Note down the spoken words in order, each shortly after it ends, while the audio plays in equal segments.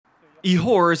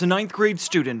Ihor is a 9th grade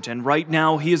student, and right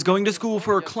now he is going to school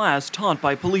for a class taught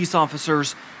by police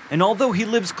officers. And although he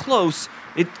lives close,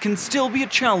 it can still be a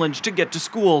challenge to get to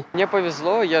school.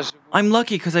 I'm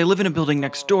lucky because I live in a building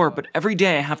next door, but every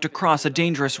day I have to cross a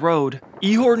dangerous road.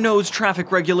 Ihor knows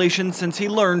traffic regulations since he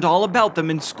learned all about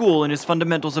them in school in his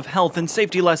fundamentals of health and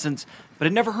safety lessons, but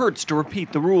it never hurts to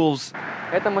repeat the rules.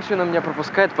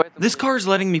 This car is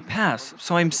letting me pass,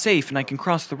 so I'm safe and I can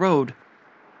cross the road.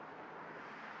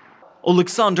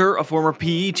 Alexander, a former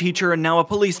PE teacher and now a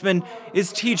policeman,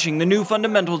 is teaching the new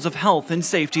fundamentals of health and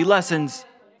safety lessons.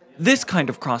 This kind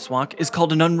of crosswalk is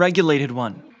called an unregulated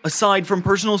one. Aside from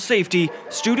personal safety,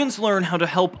 students learn how to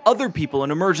help other people in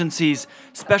emergencies.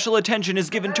 Special attention is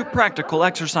given to practical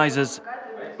exercises.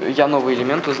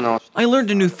 I learned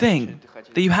a new thing,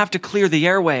 that you have to clear the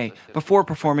airway. Before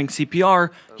performing CPR,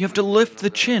 you have to lift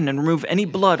the chin and remove any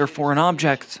blood or foreign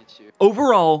objects.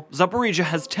 Overall, Zaporizhia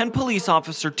has 10 police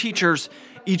officer teachers.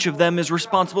 Each of them is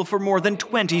responsible for more than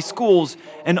 20 schools,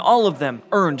 and all of them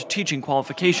earned teaching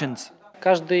qualifications.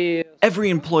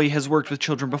 Every employee has worked with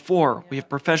children before. We have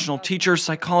professional teachers,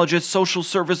 psychologists, social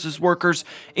services workers,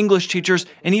 English teachers,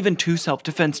 and even 2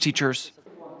 self-defense teachers.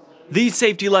 These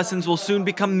safety lessons will soon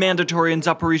become mandatory in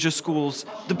Zaporizhia schools.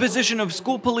 The position of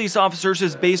school police officers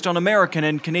is based on American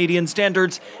and Canadian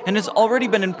standards and has already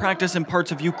been in practice in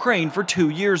parts of Ukraine for 2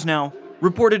 years now.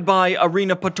 Reported by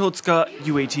Arina Potocka,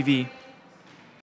 UATV.